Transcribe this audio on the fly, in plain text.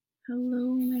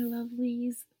Hello, my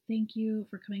lovelies. Thank you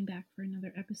for coming back for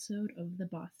another episode of the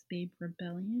Boss Babe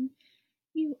Rebellion.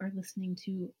 You are listening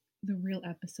to the real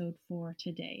episode for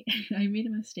today. I made a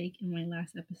mistake in my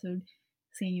last episode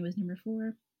saying it was number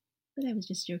 4, but I was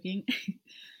just joking.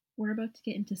 We're about to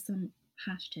get into some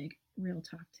hashtag real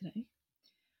talk today.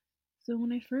 So,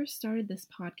 when I first started this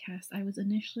podcast, I was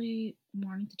initially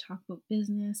wanting to talk about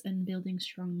business and building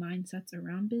strong mindsets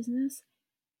around business.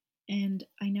 And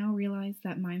I now realize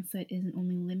that mindset isn't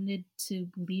only limited to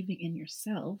believing in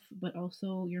yourself, but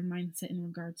also your mindset in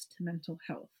regards to mental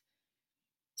health.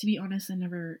 To be honest, I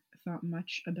never thought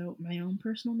much about my own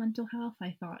personal mental health.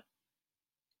 I thought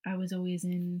I was always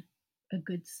in a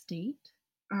good state.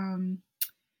 Um,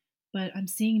 but I'm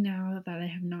seeing now that I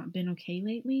have not been okay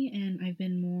lately, and I've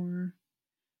been more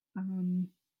um,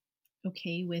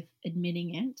 okay with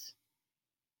admitting it.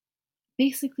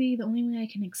 Basically, the only way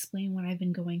I can explain what I've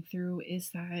been going through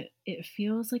is that it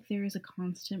feels like there is a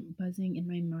constant buzzing in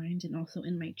my mind and also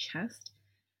in my chest.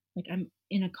 Like I'm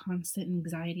in a constant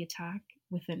anxiety attack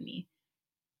within me.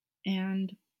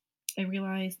 And I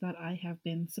realize that I have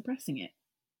been suppressing it.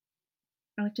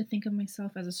 I like to think of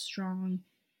myself as a strong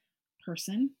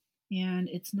person. And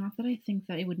it's not that I think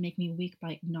that it would make me weak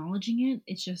by acknowledging it.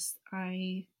 It's just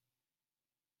I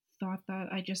thought that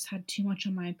I just had too much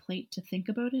on my plate to think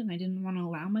about it. And I didn't want to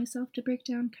allow myself to break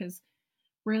down because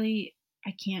really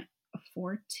I can't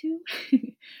afford to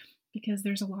because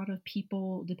there's a lot of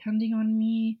people depending on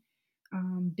me,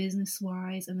 business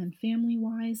wise and then family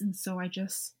wise. And so I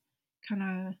just kind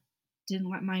of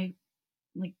didn't let my,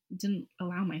 didn't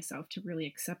allow myself to really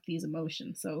accept these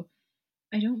emotions. So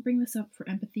I don't bring this up for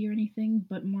empathy or anything,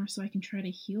 but more so I can try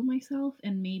to heal myself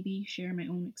and maybe share my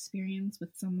own experience with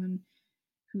someone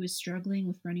who is struggling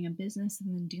with running a business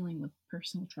and then dealing with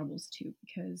personal troubles too,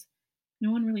 because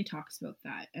no one really talks about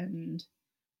that. And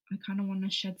I kind of want to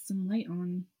shed some light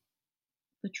on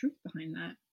the truth behind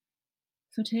that.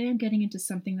 So today I'm getting into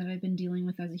something that I've been dealing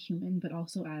with as a human, but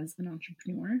also as an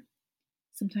entrepreneur.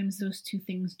 Sometimes those two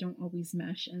things don't always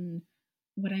mesh. And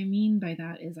what I mean by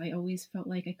that is I always felt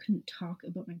like I couldn't talk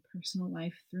about my personal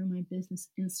life through my business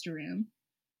Instagram,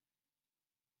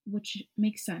 which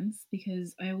makes sense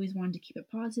because I always wanted to keep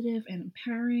it positive and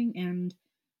empowering. And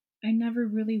I never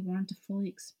really wanted to fully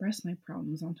express my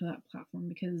problems onto that platform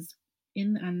because,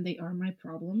 in the end, they are my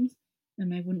problems,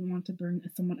 and I wouldn't want to burden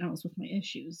someone else with my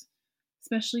issues,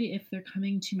 especially if they're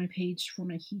coming to my page for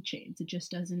my keychains. It just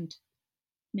doesn't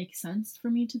make sense for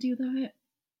me to do that.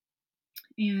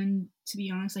 And to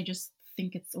be honest, I just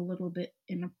think it's a little bit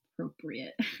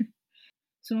inappropriate.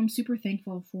 So I'm super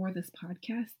thankful for this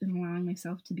podcast and allowing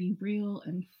myself to be real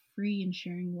and free and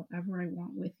sharing whatever I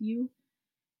want with you,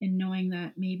 and knowing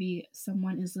that maybe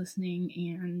someone is listening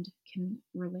and can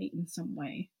relate in some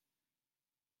way.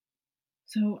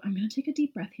 So I'm going to take a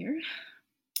deep breath here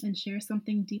and share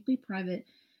something deeply private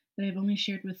that I've only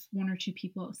shared with one or two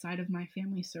people outside of my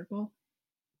family circle.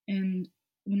 And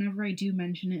whenever I do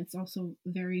mention it, it's also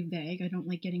very vague. I don't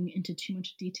like getting into too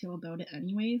much detail about it,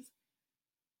 anyways.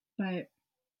 But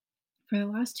for the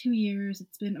last 2 years,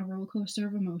 it's been a roller coaster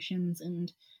of emotions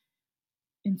and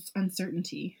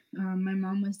uncertainty. My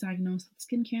mom was diagnosed with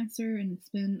skin cancer, and it's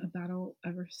been a battle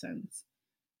ever since.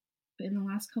 But in the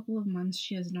last couple of months,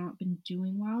 she has not been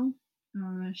doing well.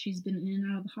 She's been in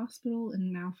and out of the hospital,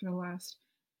 and now for the last,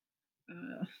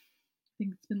 I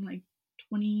think it's been like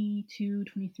 22,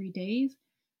 23 days,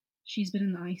 she's been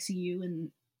in the ICU and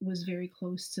was very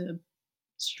close to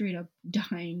straight up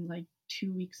dying like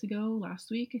 2 weeks ago,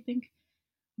 last week, I think.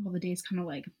 All the days kind of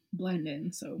like blend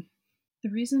in. So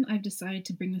the reason I've decided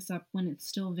to bring this up when it's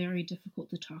still very difficult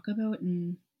to talk about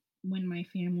and when my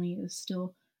family is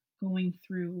still going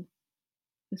through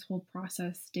this whole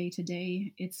process day to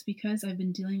day, it's because I've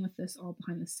been dealing with this all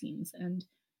behind the scenes, and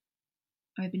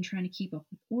I've been trying to keep up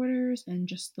with orders and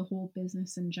just the whole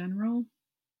business in general.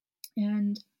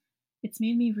 And it's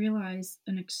made me realize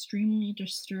an extremely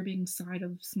disturbing side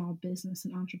of small business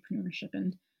and entrepreneurship.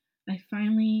 And I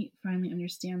finally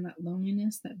understand that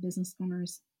loneliness that business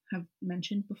owners have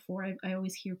mentioned before. I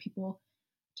always hear people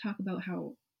talk about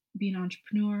how being an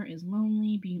entrepreneur is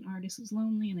lonely, being an artist is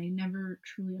lonely, and I never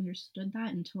truly understood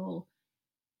that until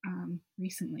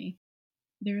recently.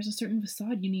 There's a certain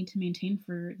facade you need to maintain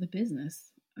for the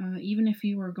business. Even if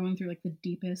you are going through like the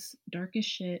deepest, darkest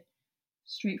shit,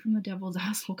 straight from the devil's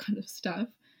asshole kind of stuff,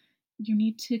 you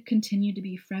need to continue to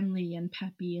be friendly and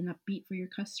peppy and upbeat for your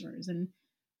customers. And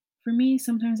for me,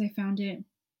 sometimes I found it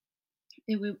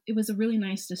was a really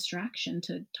nice distraction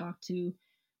to talk to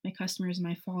my customers,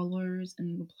 my followers,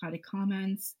 and reply to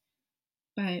comments.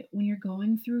 But when you're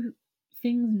going through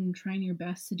things and trying your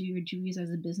best to do your duties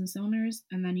as a business owners,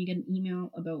 and then you get an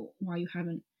email about why you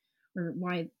haven't, or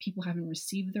why people haven't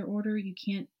received their order, you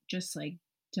can't just like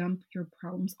dump your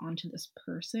problems onto this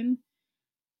person.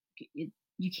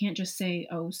 You can't just say,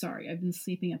 "Oh, sorry, I've been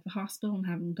sleeping at the hospital and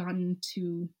haven't gotten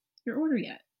to your order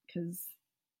yet," because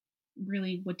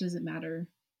really, what does it matter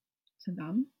to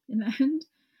them in the end?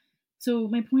 So,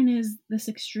 my point is this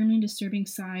extremely disturbing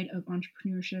side of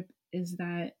entrepreneurship is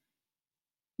that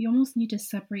you almost need to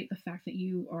separate the fact that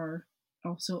you are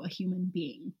also a human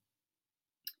being.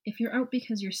 If you're out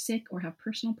because you're sick or have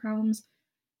personal problems,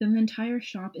 then the entire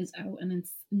shop is out and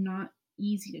it's not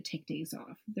easy to take days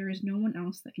off. There is no one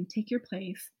else that can take your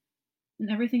place,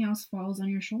 and everything else falls on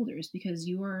your shoulders because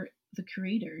you are the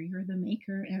creator, you're the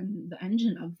maker and the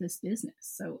engine of this business.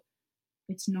 So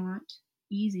it's not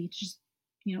easy to just,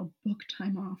 book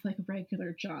time off like a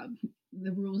regular job.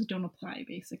 The rules don't apply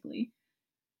basically.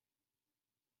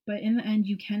 But in the end,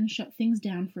 you can shut things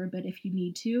down for a bit if you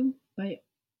need to. But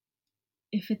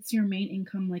if it's your main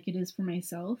income, like it is for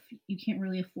myself, you can't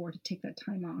really afford to take that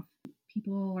time off.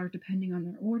 People are depending on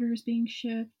their orders being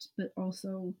shipped, but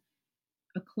also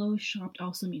a closed shop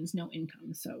also means no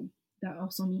income. So that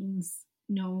also means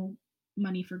no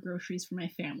money for groceries for my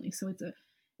family. So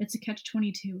it's a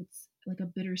catch-22. It's like a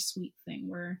bittersweet thing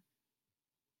where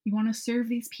you want to serve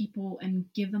these people and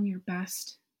give them your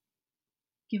best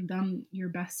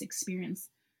experience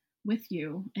with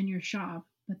you and your shop,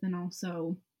 but then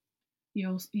also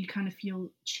you kind of feel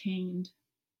chained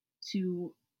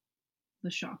to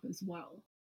the shop as well.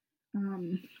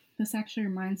 Um, this actually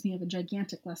reminds me of a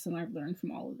gigantic lesson I've learned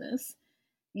from all of this,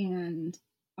 and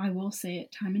I will say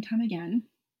it time and time again.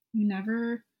 You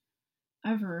never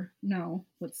ever know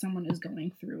what someone is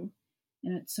going through,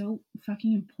 and it's so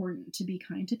fucking important to be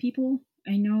kind to people.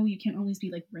 I know you can't always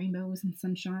be like rainbows and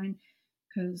sunshine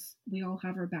because we all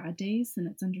have our bad days and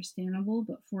it's understandable,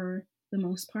 but for the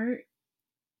most part,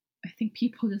 I think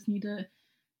people just need to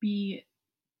be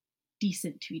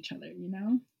decent to each other.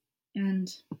 And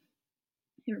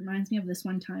it reminds me of this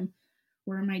one time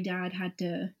where my dad had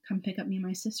to come pick up me and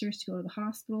my sisters to go to the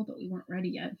hospital, but we weren't ready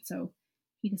yet. So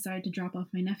he decided to drop off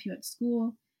my nephew at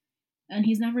school. And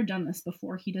he's never done this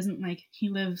before. He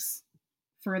lives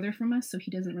further from us, so he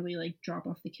doesn't really like drop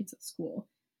off the kids at school.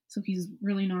 So he's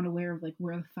really not aware of like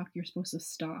where the fuck you're supposed to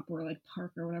stop or like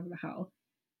park or whatever the hell.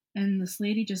 And this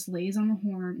lady just lays on the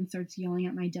horn and starts yelling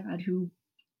at my dad, who,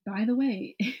 by the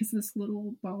way, is this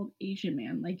little bald Asian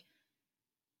man. Like,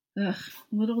 ugh,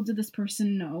 little did this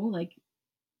person know, like,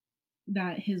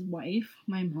 that his wife,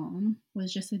 my mom,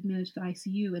 was just admitted to the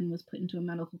ICU and was put into a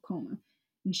medical coma.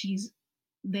 And she's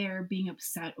there being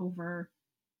upset over,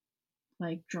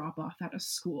 like, drop off out of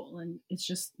school. And it's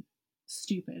just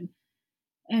stupid.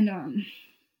 And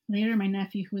later, my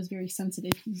nephew, who was very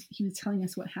sensitive, he was telling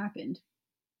us what happened.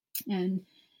 And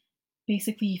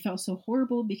basically, he felt so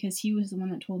horrible because he was the one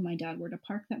that told my dad where to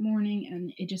park that morning.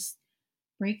 And it just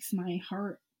breaks my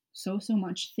heart so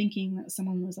much thinking that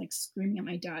someone was like screaming at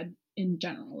my dad in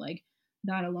general. Like,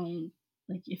 that alone,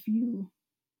 like, if you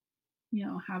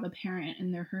have a parent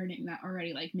and they're hurting, that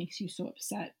already like makes you so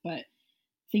upset. But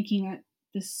thinking that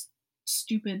this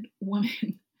stupid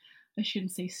woman, I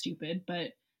shouldn't say stupid,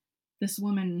 but this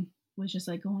woman was just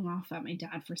like going off at my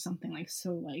dad for something like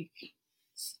so like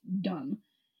dumb.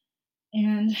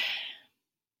 And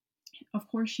of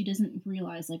course she doesn't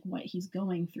realize like what he's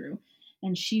going through,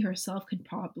 and she herself could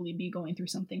probably be going through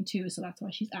something too, so that's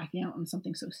why she's acting out on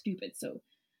something so stupid. So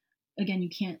again, you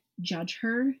can't judge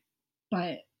her,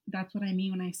 but that's what I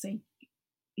mean when I say,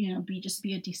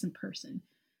 be a decent person.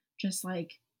 Just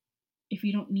like, if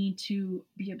you don't need to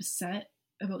be upset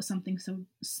about something so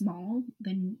small,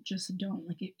 then just don't.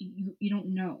 Like, you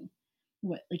don't know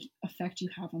what like effect you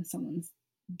have on someone's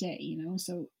day,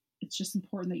 so it's just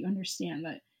important that you understand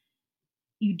that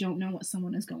you don't know what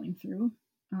someone is going through,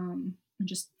 and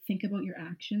just think about your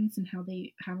actions and how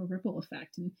they have a ripple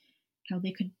effect and how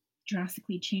they could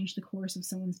drastically change the course of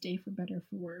someone's day for better or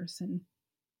for worse. And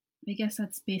I guess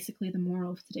that's basically the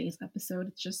moral of today's episode.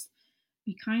 It's just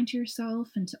be kind to yourself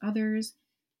and to others,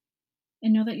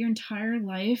 and know that your entire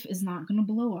life is not going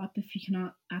to blow up if you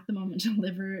cannot at the moment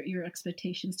deliver your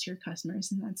expectations to your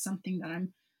customers. And that's something that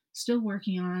I'm still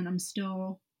working on. I'm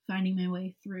still finding my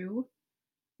way through.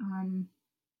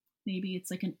 Maybe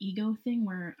it's like an ego thing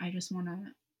where I just want to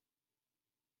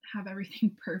have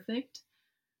everything perfect.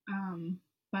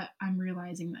 But I'm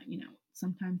realizing that,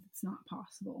 sometimes it's not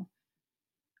possible.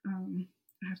 I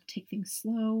have to take things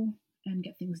slow and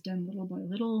get things done little by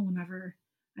little whenever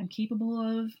I'm capable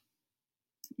of.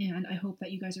 And I hope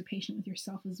that you guys are patient with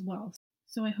yourself as well.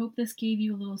 So I hope this gave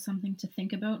you a little something to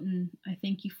think about, and I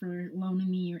thank you for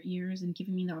loaning me your ears and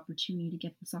giving me the opportunity to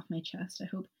get this off my chest. I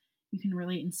hope you can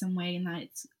relate in some way and that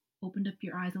it's opened up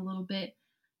your eyes a little bit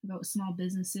about small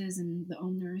businesses and the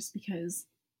owners, because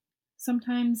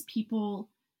sometimes people,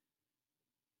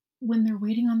 when they're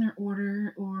waiting on their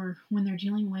order or when they're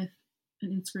dealing with an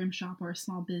Instagram shop or a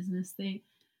small business,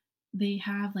 they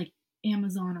have like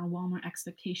Amazon or Walmart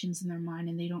expectations in their mind,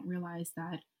 and they don't realize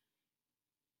that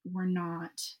we're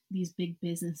not these big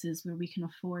businesses where we can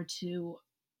afford to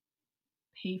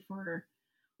pay for,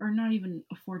 or not even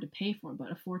afford to pay for,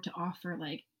 but afford to offer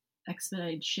like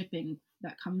expedited shipping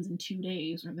that comes in 2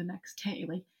 days or the next day.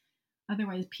 Like,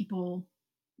 otherwise, people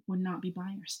would not be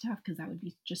buying our stuff because that would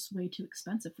be just way too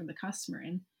expensive for the customer.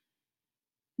 And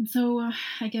so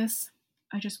I guess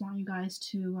I just want you guys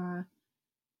to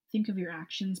think of your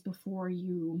actions before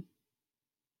you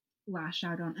lash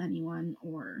out on anyone,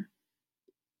 or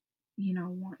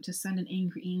want to send an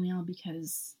angry email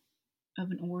because of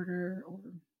an order or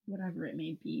whatever it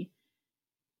may be.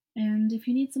 And if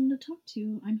you need someone to talk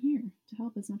to, I'm here to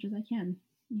help as much as I can.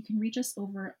 You can reach us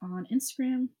over on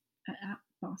Instagram at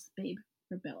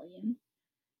BossBabeRebellion.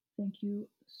 Thank you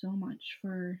so much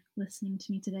for listening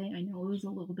to me today. I know it was a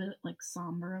little bit like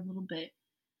somber, a little bit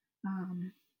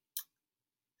um,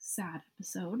 sad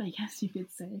episode, I guess you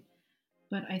could say.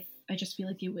 But I just feel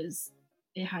like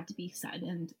it had to be said,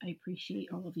 and I appreciate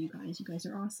all of you guys. You guys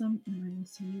are awesome, and I will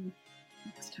see you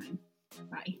next time.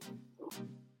 Bye.